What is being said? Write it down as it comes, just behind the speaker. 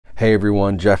Hey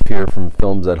everyone, Jeff here from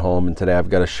Films at Home, and today I've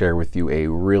got to share with you a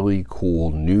really cool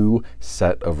new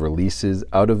set of releases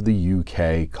out of the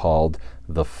UK called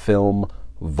the Film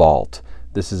Vault.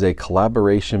 This is a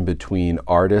collaboration between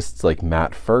artists like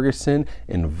Matt Ferguson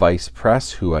and Vice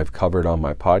Press, who I've covered on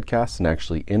my podcast and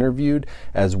actually interviewed,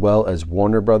 as well as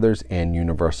Warner Brothers and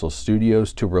Universal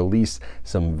Studios to release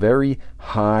some very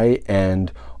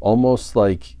high-end, almost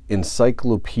like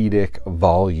encyclopedic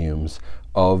volumes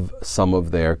of some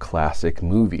of their classic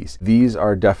movies. These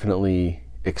are definitely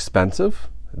expensive.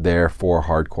 They're for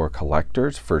hardcore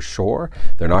collectors for sure.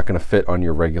 They're not going to fit on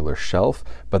your regular shelf,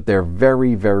 but they're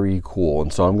very, very cool.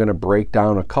 And so I'm going to break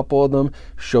down a couple of them,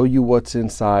 show you what's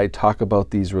inside, talk about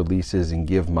these releases, and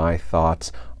give my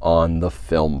thoughts on the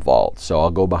Film Vault. So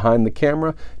I'll go behind the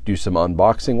camera, do some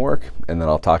unboxing work, and then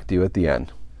I'll talk to you at the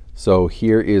end. So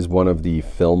here is one of the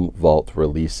Film Vault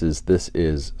releases. This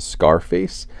is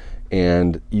Scarface.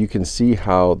 And you can see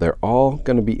how they're all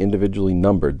going to be individually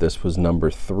numbered. This was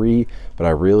number 3, but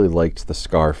I really liked the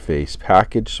Scarface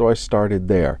package, so I started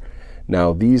there.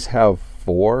 Now these have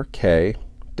 4K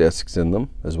discs in them,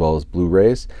 as well as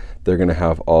Blu-rays. They're going to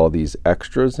have all these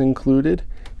extras included,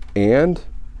 and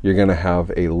you're going to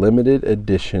have a limited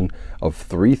edition of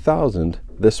 3,000.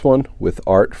 This one with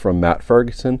art from Matt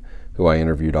Ferguson, who I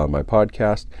interviewed on my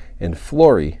podcast, and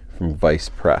Flory from Vice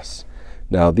Press.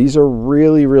 Now these are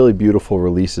really, really beautiful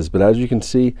releases, but as you can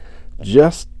see,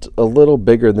 just a little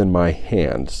bigger than my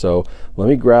hand. So let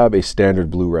me grab a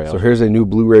standard Blu-ray. So here's a new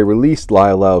Blu-ray release,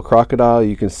 Lyle Crocodile.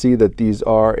 You can see that these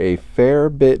are a fair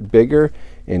bit bigger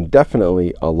and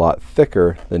definitely a lot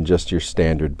thicker than just your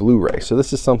standard Blu-ray. So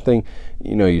this is something,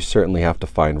 you certainly have to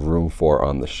find room for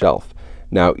on the shelf.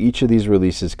 Now each of these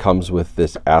releases comes with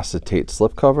this acetate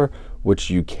slipcover, which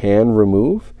you can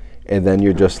remove, and then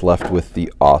you're just left with the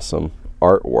awesome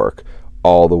artwork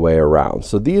all the way around.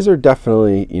 So these are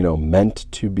definitely,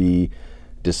 meant to be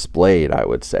displayed, I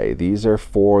would say. These are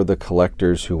for the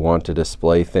collectors who want to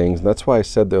display things. And that's why I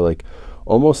said they're like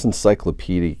almost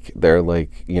encyclopedic. They're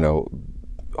like,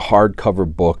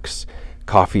 hardcover books,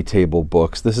 coffee table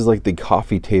books. This is like the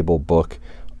coffee table book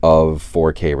of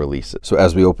 4K releases. So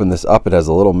as we open this up, it has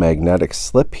a little magnetic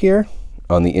slip here.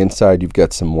 On the inside, you've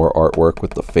got some more artwork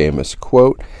with the famous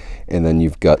quote, and then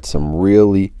you've got some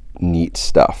really neat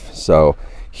stuff. So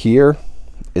here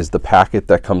is the packet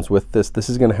that comes with this. This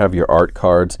is going to have your art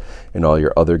cards and all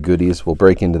your other goodies. We'll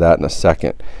break into that in a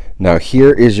second. Now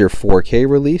here is your 4K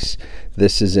release.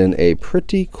 This is in a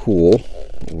pretty cool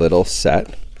little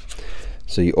set.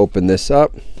 So you open this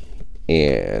up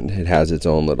and it has its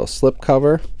own little slip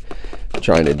cover. I'm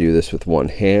trying to do this with one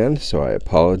hand, so I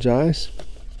apologize.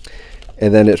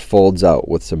 And then it folds out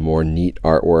with some more neat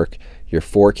artwork. Your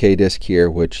 4K disc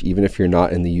here, which even if you're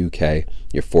not in the UK,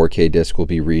 your 4K disc will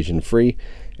be region free,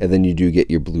 and then you do get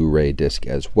your Blu-ray disc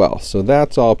as well. So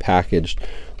that's all packaged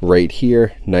right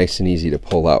here, nice and easy to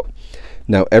pull out.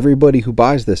 Now everybody who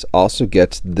buys this also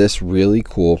gets this really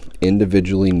cool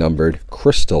individually numbered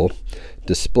crystal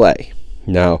display.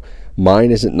 Now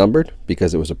mine isn't numbered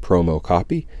because it was a promo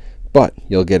copy, but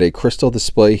you'll get a crystal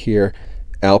display here,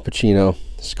 Al Pacino,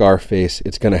 Scarface.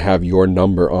 It's going to have your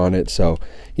number on it, so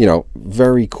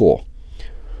very cool.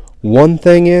 One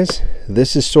thing is,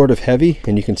 this is sort of heavy,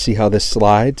 and you can see how this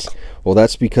slides. Well,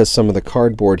 that's because some of the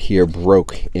cardboard here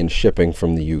broke in shipping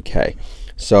from the UK.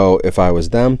 So if I was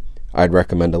them, I'd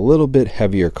recommend a little bit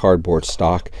heavier cardboard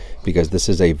stock, because this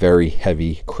is a very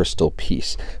heavy crystal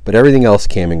piece, but everything else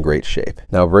came in great shape.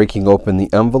 Now breaking open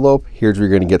the envelope, here's where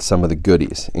you're going to get some of the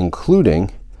goodies,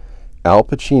 including Al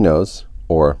Pacino's,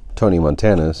 or Tony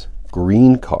Montana's,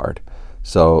 green card.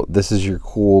 So this is your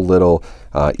cool little,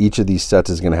 each of these sets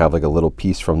is going to have like a little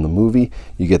piece from the movie.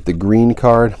 You get the green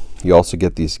card. You also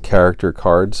get these character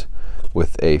cards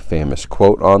with a famous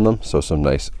quote on them. So some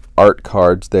nice art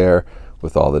cards there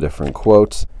with all the different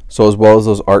quotes. So as well as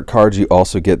those art cards, you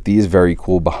also get these very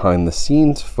cool behind the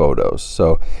scenes photos.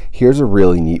 So here's a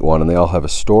really neat one, and they all have a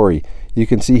story. You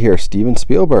can see here Steven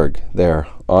Spielberg there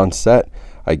on set.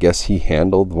 I guess he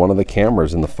handled one of the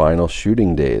cameras in the final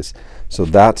shooting days. So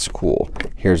that's cool.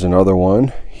 Here's another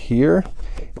one here.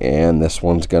 And this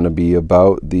one's going to be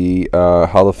about the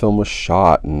how the film was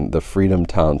shot and the Freedom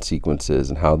Town sequences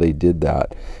and how they did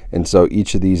that. And so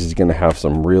each of these is going to have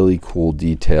some really cool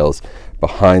details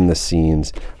behind the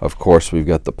scenes. Of course, we've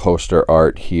got the poster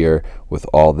art here with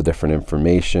all the different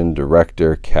information,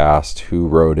 director, cast, who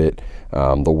wrote it,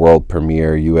 the world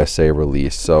premiere, USA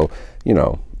release. So,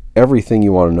 everything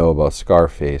you want to know about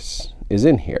Scarface is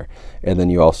in here. And then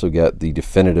you also get the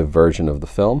definitive version of the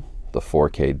film, the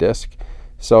 4K disc.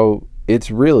 So it's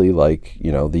really like,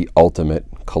 you know, the ultimate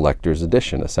collector's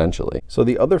edition, essentially. So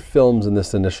the other films in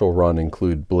this initial run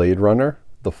include Blade Runner,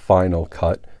 the final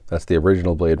cut, that's the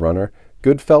original Blade Runner,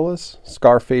 Goodfellas,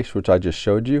 Scarface, which I just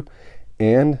showed you,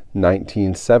 and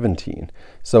 1917.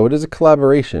 So it is a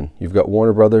collaboration. You've got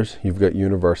Warner Brothers, you've got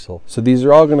Universal. So these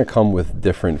are all going to come with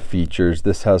different features.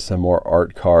 This has some more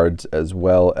art cards, as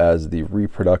well as the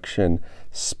reproduction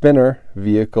spinner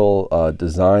vehicle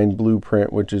design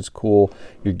blueprint, which is cool.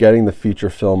 You're getting the feature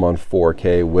film on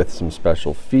 4K with some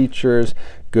special features.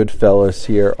 Goodfellas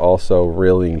here, also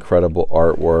really incredible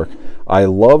artwork. I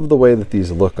love the way that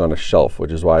these look on a shelf,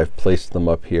 which is why I've placed them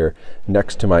up here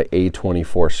next to my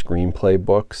A24 screenplay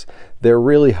books. They're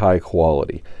really high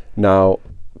quality. Now,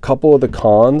 a couple of the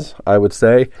cons, I would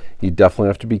say, you definitely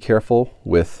have to be careful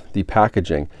with the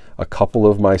packaging. A couple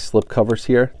of my slip covers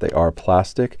here, they are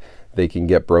plastic. They can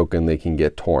get broken, they can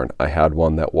get torn. I had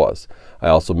one that was. I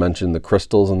also mentioned the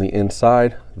crystals on the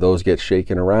inside. Those get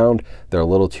shaken around. They're a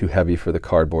little too heavy for the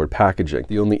cardboard packaging.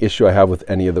 The only issue I have with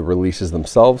any of the releases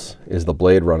themselves is the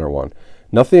Blade Runner one.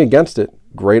 Nothing against it.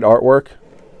 Great artwork,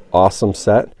 awesome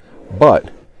set, but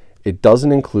it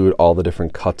doesn't include all the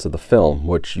different cuts of the film,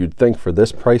 which you'd think for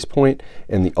this price point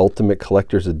and the Ultimate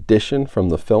Collector's Edition from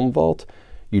the Film Vault,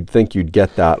 you'd think you'd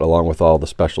get that along with all the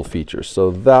special features.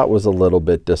 So that was a little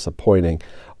bit disappointing.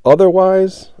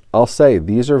 Otherwise, I'll say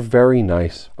these are very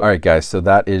nice. All right, guys, so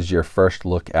that is your first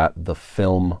look at the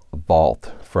Film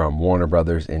Vault from Warner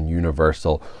Brothers and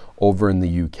Universal over in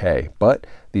the UK. But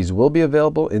these will be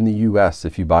available in the US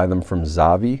if you buy them from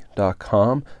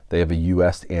Zavi.com. They have a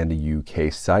US and a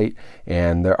UK site,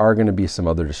 and there are going to be some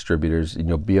other distributors, and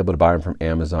you'll be able to buy them from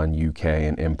Amazon UK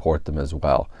and import them as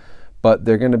well. But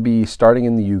they're going to be starting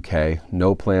in the UK.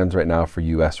 No plans right now for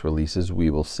US releases.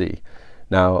 We will see.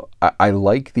 Now, I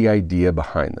like the idea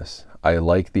behind this. I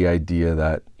like the idea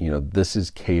that, you know, this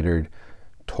is catered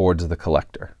towards the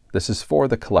collector. This is for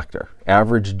the collector.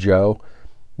 Average Joe,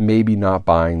 maybe not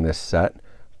buying this set,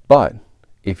 but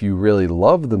if you really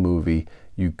love the movie,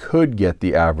 you could get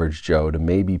the average Joe to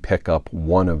maybe pick up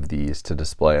one of these to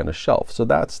display on a shelf. So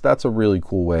that's a really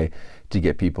cool way to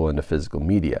get people into physical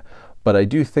media. But I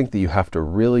do think that you have to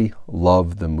really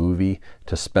love the movie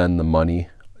to spend the money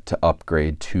to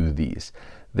upgrade to these.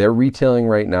 They're retailing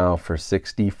right now for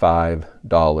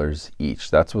 $65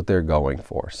 each. That's what they're going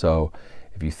for. So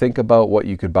if you think about what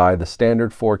you could buy the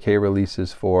standard 4K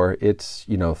releases for, it's,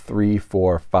 you know, 3,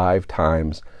 4, 5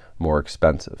 times more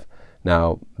expensive.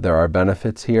 Now, there are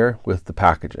benefits here with the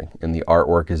packaging, and the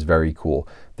artwork is very cool.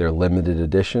 They're limited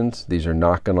editions. These are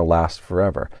not going to last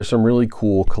forever. There's some really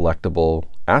cool collectible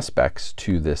aspects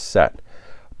to this set,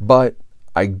 but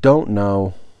I don't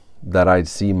know that I'd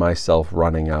see myself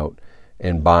running out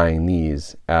and buying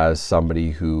these as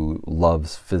somebody who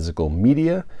loves physical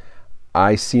media.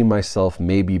 I see myself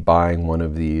maybe buying one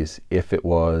of these if it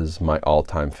was my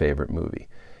all-time favorite movie.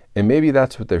 And maybe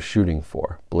that's what they're shooting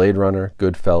for. Blade Runner,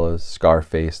 Goodfellas,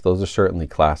 Scarface, those are certainly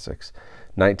classics.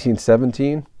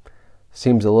 1917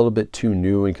 seems a little bit too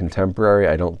new and contemporary.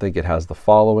 I don't think it has the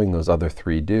following those other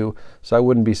three do, so I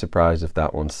wouldn't be surprised if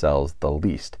that one sells the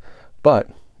least. But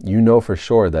you know for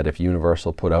sure that if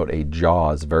Universal put out a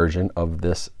Jaws version of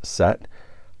this set,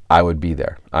 I would be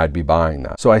there. I'd be buying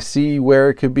that. So I see where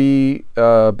it could be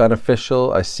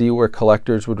beneficial. I see where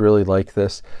collectors would really like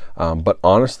this. But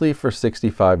honestly, for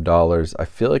 $65, I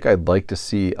feel like I'd like to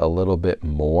see a little bit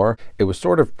more. It was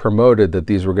sort of promoted that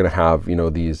these were going to have, you know,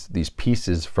 these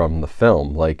pieces from the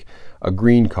film, like a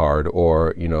green card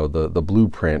or, you know, the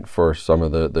blueprint for some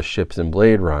of the ships in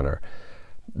Blade Runner.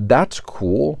 That's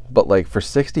cool, but like for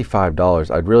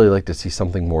 $65, I'd really like to see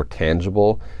something more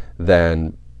tangible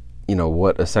than, you know,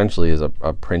 what essentially is a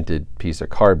printed piece of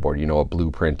cardboard, you know, a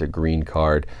blueprint, a green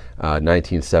card.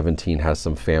 1917 has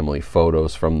some family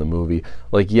photos from the movie.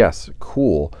 Like, yes,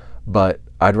 cool, but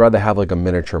I'd rather have like a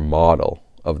miniature model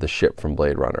of the ship from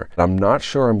Blade Runner. I'm not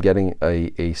sure I'm getting a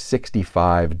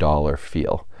 $65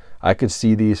 feel. I could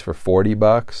see these for 40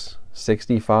 bucks,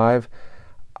 65.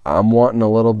 I'm wanting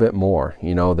a little bit more.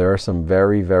 You know, there are some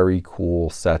very, very cool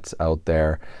sets out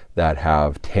there that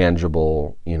have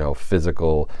tangible, you know,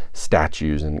 physical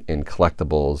statues and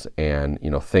collectibles and,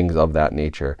 you know, things of that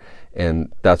nature.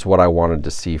 And that's what I wanted to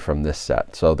see from this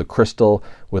set. So the crystal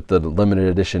with the limited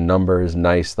edition number is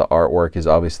nice. The artwork is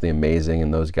obviously amazing.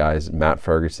 And those guys, Matt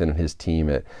Ferguson and his team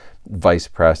at Vice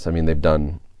Press, I mean, they've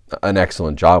done an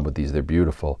excellent job with these. They're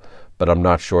beautiful, but I'm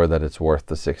not sure that it's worth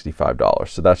the $65.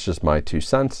 So that's just my 2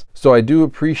 cents. So I do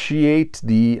appreciate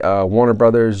the Warner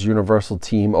Brothers Universal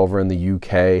team over in the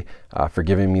UK for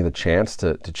giving me the chance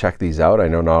to check these out. I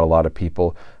know not a lot of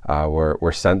people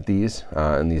were sent these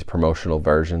in these promotional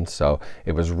versions, so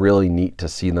it was really neat to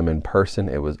see them in person.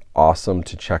 It was awesome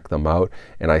to check them out,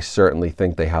 and I certainly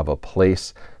think they have a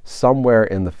place somewhere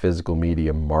in the physical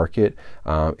media market.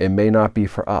 It may not be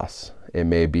for us. It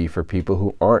may be for people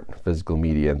who aren't physical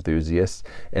media enthusiasts,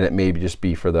 and it may just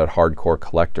be for that hardcore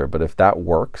collector. But if that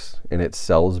works and it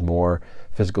sells more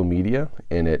physical media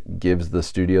and it gives the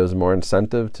studios more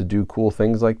incentive to do cool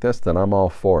things like this, then I'm all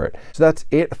for it. So that's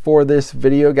it for this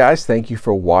video, guys. Thank you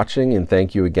for watching, and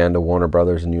thank you again to Warner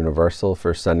Brothers and Universal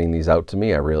for sending these out to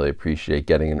me. I really appreciate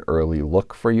getting an early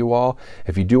look for you all.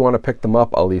 If you do want to pick them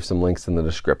up, I'll leave some links in the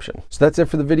description. So that's it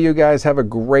for the video, guys. Have a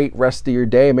great rest of your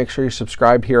day. Make sure you're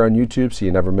subscribed here on YouTube so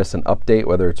you never miss an update,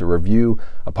 whether it's a review,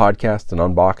 a podcast, an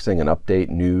unboxing, an update,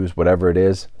 news, whatever it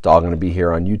is. It's all going to be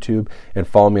here on YouTube. And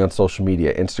follow me on social media: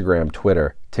 Instagram,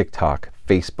 Twitter, TikTok,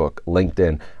 Facebook,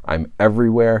 LinkedIn. I'm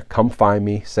everywhere. Come find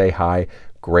me, say hi.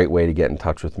 Great way to get in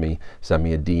touch with me. Send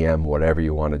me a DM, whatever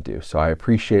you want to do. So I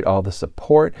appreciate all the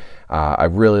support. I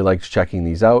really liked checking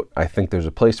these out. I think there's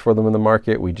a place for them in the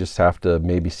market. We just have to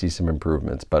maybe see some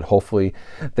improvements, but hopefully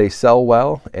they sell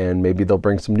well, and maybe they'll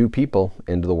bring some new people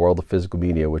into the world of physical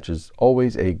media, which is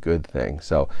always a good thing.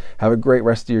 So have a great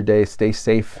rest of your day. Stay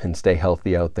safe and stay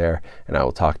healthy out there, and I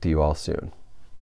will talk to you all soon.